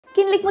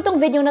kinlik mo tong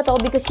video na to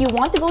because you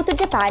want to go to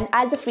Japan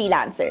as a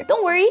freelancer.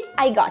 Don't worry,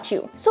 I got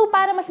you. So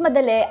para mas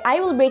madali,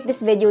 I will break this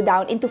video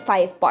down into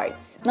 5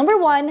 parts. Number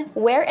 1,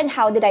 where and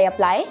how did I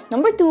apply?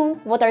 Number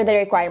 2, what are the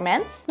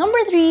requirements? Number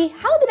 3,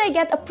 how did I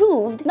get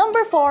approved?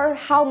 Number 4,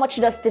 how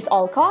much does this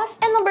all cost?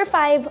 And number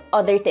 5,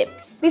 other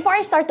tips. Before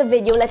I start the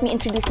video, let me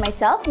introduce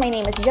myself. My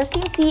name is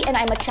Justine C and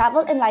I'm a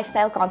travel and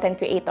lifestyle content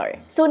creator.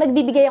 So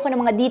nagbibigay ako ng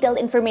mga detailed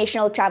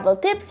informational travel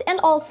tips and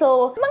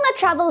also mga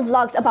travel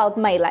vlogs about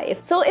my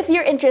life. So if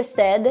you're interested,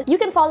 you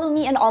can follow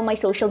me on all my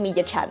social media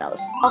channels.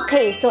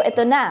 Okay, so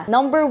ito na.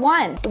 Number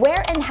 1,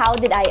 where and how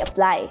did I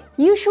apply?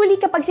 Usually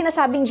kapag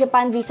sinasabing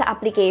Japan visa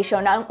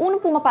application, ang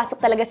unang pumapasok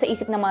talaga sa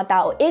isip ng mga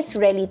tao is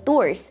Rally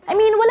Tours. I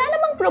mean, wala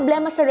namang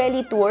problema sa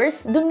Rally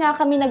Tours. Doon nga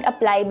kami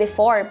nag-apply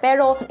before.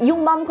 Pero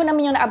yung mom ko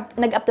naman yung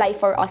nag-apply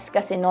for us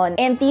kasi noon.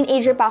 And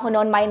teenager pa ako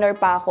noon, minor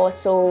pa ako.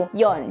 So,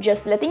 yon,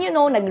 just letting you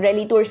know,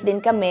 nag-Rally Tours din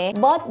kami.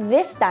 But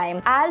this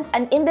time, as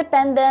an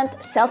independent,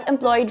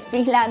 self-employed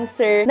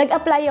freelancer,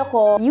 nag-apply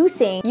ako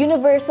using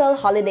Universal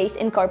Holidays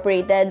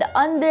Incorporated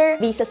under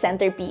Visa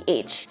Center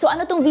PH. So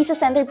ano tong Visa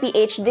Center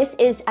PH? This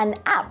is an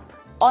app.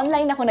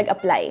 Online ako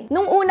nag-apply.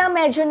 Nung una,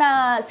 medyo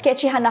na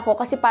sketchyhan ako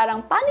kasi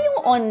parang, paano yung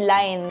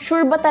online?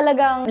 Sure ba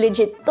talagang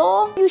legit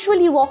to?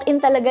 Usually, walk-in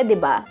talaga,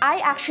 diba?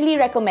 I actually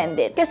recommend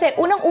it. Kasi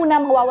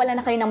unang-una, mawawala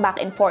na kayo ng back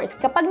and forth.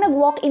 Kapag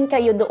nag-walk-in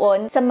kayo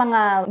doon sa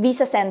mga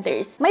visa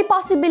centers, may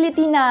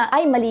possibility na,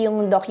 ay, mali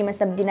yung documents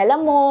na dinala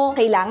mo,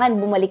 kailangan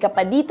bumalik ka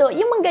pa dito,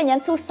 yung mga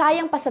ganyan. So,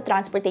 sayang pa sa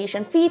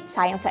transportation fee,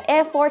 sayang sa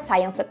effort,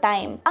 sayang sa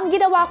time. Ang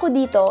ginawa ko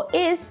dito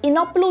is,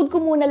 in-upload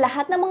ko muna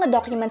lahat ng mga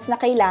documents na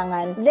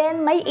kailangan.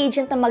 Then, may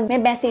agent na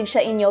mag-message sa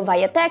inyo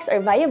via text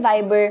or via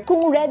Viber kung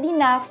ready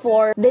na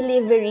for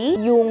delivery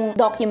yung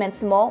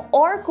documents mo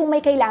or kung may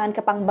kailangan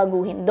ka pang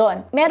baguhin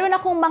doon. Meron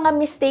akong mga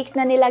mistakes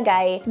na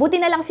nilagay, buti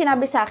na lang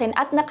sinabi sa akin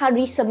at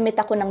naka-resubmit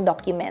ako ng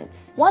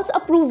documents. Once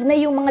approved na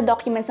yung mga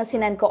documents na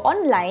sinend ko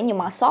online, yung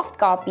mga soft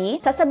copy,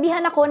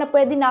 sasabihan ako na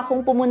pwede na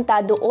akong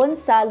pumunta doon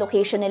sa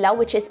location nila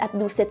which is at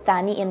Dusit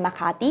Thani in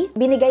Makati.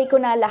 Binigay ko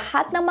na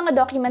lahat ng mga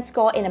documents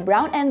ko in a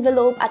brown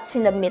envelope at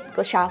sinubmit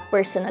ko siya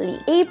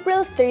personally.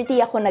 April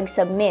 30 ako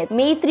nag-submit.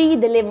 May 3,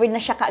 delivered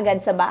na siya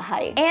kaagad sa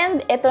bahay.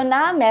 And ito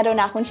na,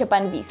 meron na akong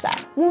Japan visa.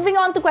 Moving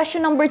on to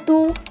question number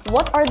 2,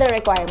 what are the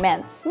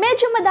requirements?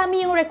 Medyo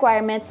madami yung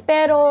requirements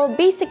pero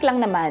basic lang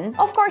naman.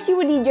 Of course,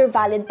 you would need your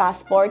valid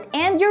passport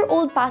and your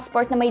old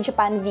passport na may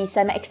Japan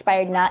visa na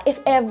expired na if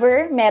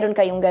ever meron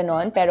kayong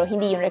ganon pero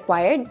hindi yung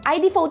required.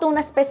 ID photo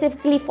na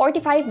specifically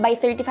 45 by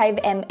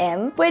 35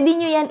 mm. Pwede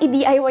nyo yan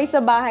i-DIY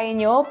sa bahay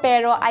nyo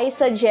pero I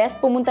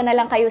suggest pumunta na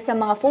lang kayo sa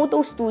mga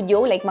photo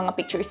studio like mga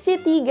Picture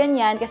City,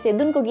 ganyan kasi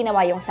dun ko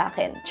ginawa yung sa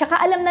akin.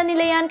 Tsaka alam na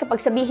nila yan kapag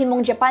sabihin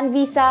mong Japan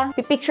visa,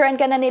 pipicturean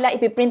ka na nila,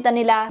 ipiprint na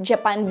nila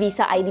Japan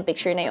visa ID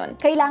picture na yun.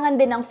 Kailangan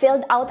din ng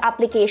filled out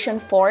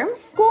application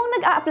forms. Kung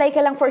nag-a-apply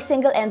ka lang for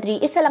single entry,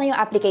 isa lang yung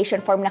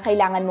application form na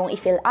kailangan mong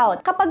i-fill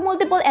out. Kapag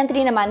multiple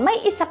entry naman, may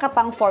isa ka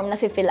pang form na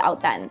fi-fill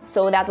outan.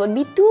 So that would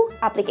be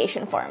 2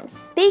 application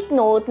forms. Take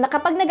note na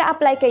kapag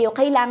nag-a-apply kayo,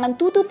 kailangan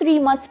 2 to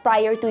 3 months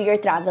prior to your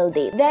travel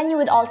date. Then you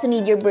would also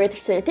need your birth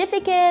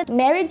certificate,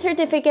 marriage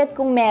certificate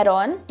kung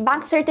meron,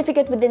 bank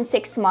certificate within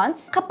 6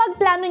 months. Kapag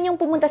plano nyong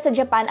pumunta sa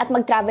Japan at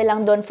mag-travel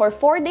lang doon for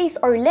 4 days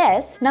or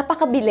less,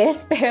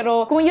 napakabilis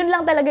pero kung yun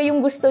lang talaga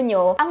yung gusto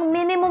nyo, ang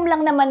minimum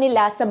lang naman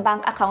nila sa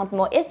bank account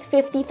mo is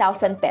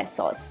 50,000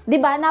 pesos.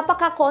 Diba?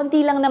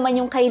 Napaka-konti lang naman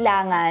yung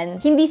kailangan.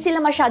 Hindi sila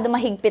masyado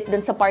mahigpit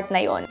dun sa part na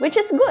yon, which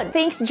is good.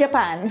 Thanks,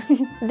 Japan.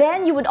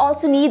 Then, you would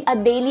also need a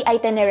daily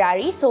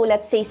itinerary. So,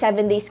 let's say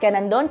 7 days ka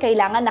nandun,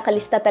 kailangan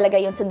nakalista talaga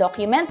yun sa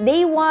document.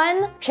 Day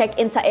 1,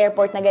 check-in sa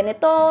airport na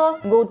ganito,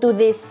 go to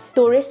this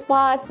tourist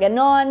spot,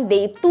 ganon.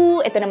 Day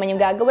 2, ito naman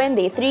yung gagawin.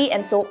 Day 3,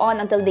 and so on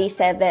until day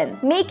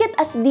 7. Make it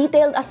as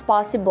detailed as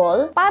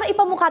possible para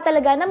ipamukha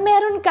talaga na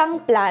meron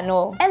kang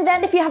plano. And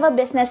then, if you have a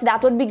business,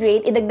 that would be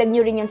great. Idagdag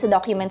nyo rin yan sa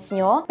documents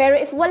nyo. Pero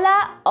if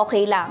wala,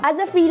 okay lang. As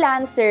a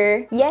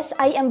freelancer, yes,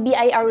 I am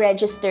BIR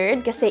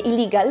registered kasi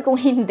illegal kung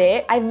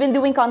hindi. I've been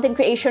doing content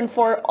creation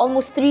for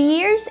almost 3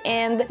 years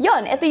and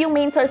yon, ito yung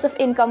main source of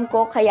income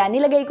ko kaya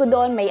nilagay ko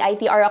doon, may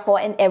ITR ako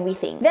and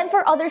everything. Then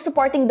for other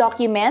supporting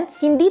documents,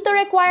 hindi to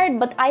required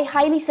but I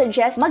highly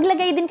suggest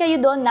maglagay din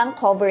kayo doon ng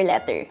cover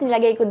letter.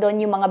 Nilagay ko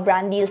doon yung mga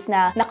brand deals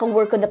na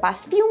naka-work ko the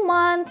past few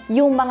months,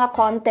 yung mga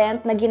content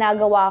na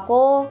ginagawa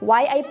ko,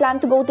 why I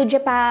plan to go to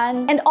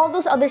Japan, and all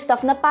those other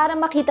stuff na para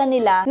makita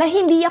nila na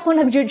hindi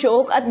ako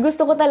nagjo-joke at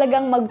gusto ko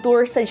talagang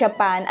mag-tour sa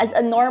Japan as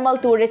a normal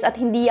tourist at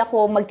hindi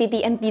ako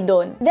magti-TNT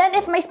doon. Then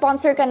if may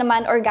sponsor ka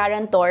naman or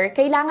guarantor,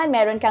 kailangan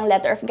meron kang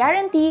letter of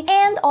guarantee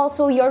and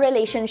also your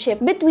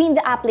relationship between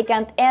the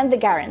applicant and the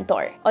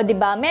guarantor. O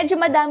diba, medyo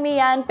madami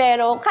yan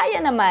pero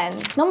kaya naman.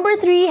 Number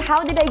Number 3,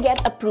 how did I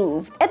get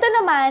approved? Ito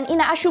naman,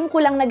 ina-assume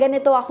ko lang na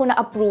ganito ako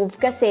na-approve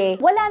kasi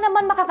wala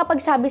naman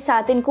makakapagsabi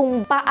sa atin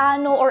kung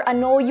paano or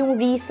ano yung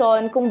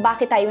reason kung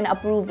bakit tayo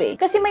na-approve eh.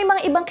 Kasi may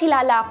mga ibang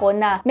kilala ko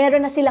na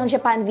meron na silang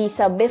Japan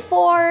visa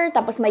before,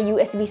 tapos may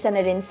US visa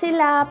na rin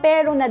sila,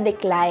 pero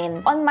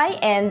na-decline. On my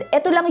end,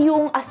 ito lang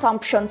yung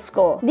assumptions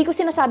ko. Di ko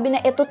sinasabi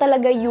na ito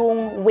talaga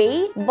yung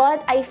way,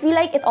 but I feel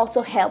like it also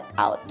helped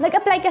out.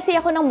 Nag-apply kasi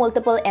ako ng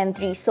multiple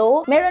entry,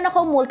 so meron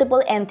ako multiple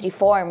entry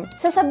form.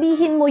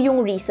 Sasabihin mo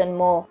yung reason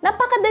mo.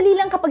 Napakadali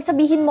lang kapag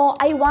sabihin mo,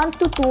 I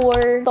want to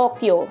tour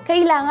Tokyo.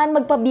 Kailangan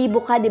magpabibo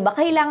ka, di ba?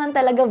 Kailangan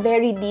talaga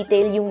very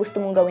detailed yung gusto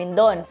mong gawin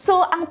doon.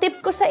 So, ang tip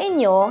ko sa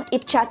inyo,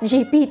 i-chat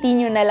GPT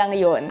nyo na lang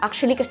yon.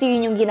 Actually, kasi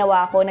yun yung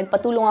ginawa ko.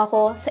 Nagpatulong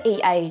ako sa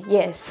AI.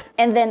 Yes.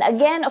 And then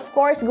again, of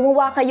course,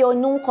 gumawa kayo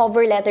nung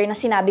cover letter na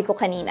sinabi ko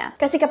kanina.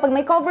 Kasi kapag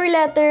may cover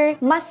letter,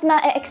 mas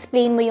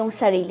na-explain mo yung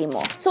sarili mo.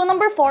 So,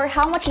 number 4,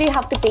 how much do you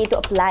have to pay to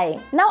apply?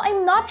 Now,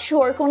 I'm not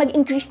sure kung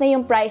nag-increase na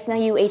yung price ng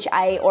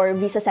UHI or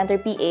Visa Center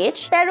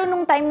PH, pero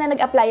nung time na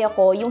nag-apply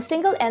ako, yung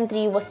single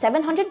entry was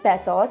 700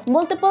 pesos,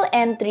 multiple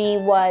entry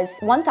was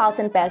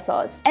 1,000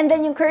 pesos, and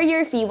then yung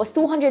courier fee was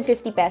 250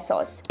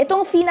 pesos.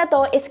 Itong fee na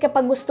to is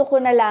kapag gusto ko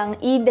na lang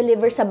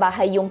i-deliver sa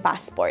bahay yung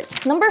passport.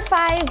 Number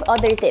 5,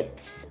 other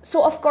tips.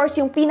 So of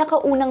course, yung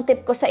pinakaunang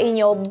tip ko sa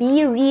inyo,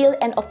 be real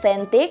and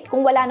authentic.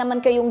 Kung wala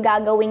naman kayong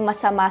gagawing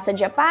masama sa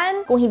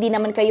Japan, kung hindi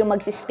naman kayo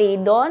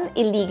magsistay doon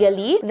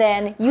illegally,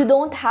 then you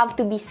don't have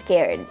to be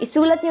scared.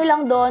 Isulat nyo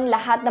lang doon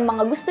lahat ng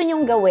mga gusto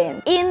nyong gawin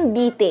in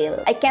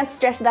detail. I can't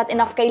stress that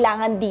enough,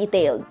 kailangan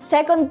detailed.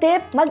 Second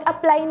tip,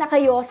 mag-apply na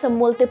kayo sa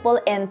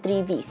multiple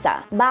entry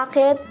visa.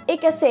 Bakit?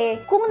 Kasi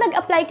kung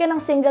nag-apply ka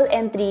ng single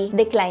entry,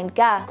 decline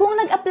ka. Kung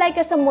nag-apply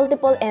ka sa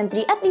multiple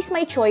entry, at least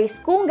may choice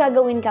kung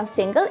gagawin kang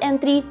single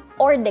entry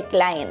or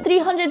decline.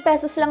 300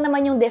 pesos lang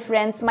naman yung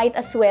difference, might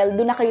as well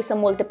doon na kayo sa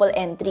multiple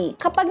entry.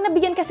 Kapag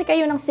nabigyan kasi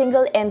kayo ng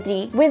single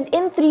entry,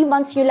 within 3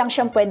 months nyo lang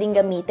siyang pwedeng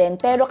gamitin.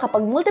 Pero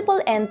kapag multiple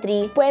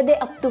entry, pwede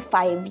up to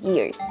 5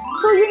 years.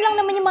 So yun lang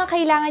naman yung mga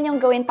kailangan nyong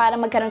gawin para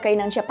magkaroon kayo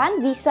ng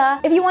Japan visa.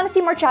 If you wanna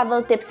see more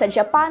travel tips sa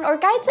Japan or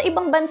kahit sa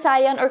ibang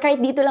bansa yan or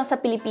kahit dito lang sa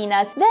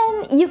Pilipinas,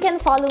 then you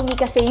can follow me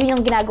kasi yun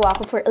yung ginagawa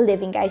ko for a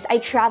living, guys. I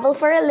travel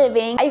for a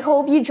living. I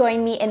hope you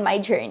join me in my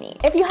journey.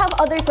 If you have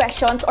other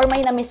questions or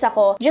may na-miss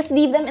ako, just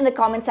leave them in the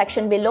comment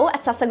section below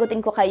at sasagutin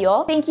ko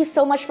kayo. Thank you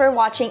so much for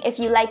watching. If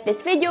you like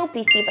this video,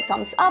 please leave a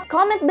thumbs up,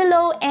 comment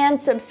below, and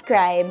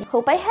subscribe.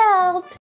 Hope I helped!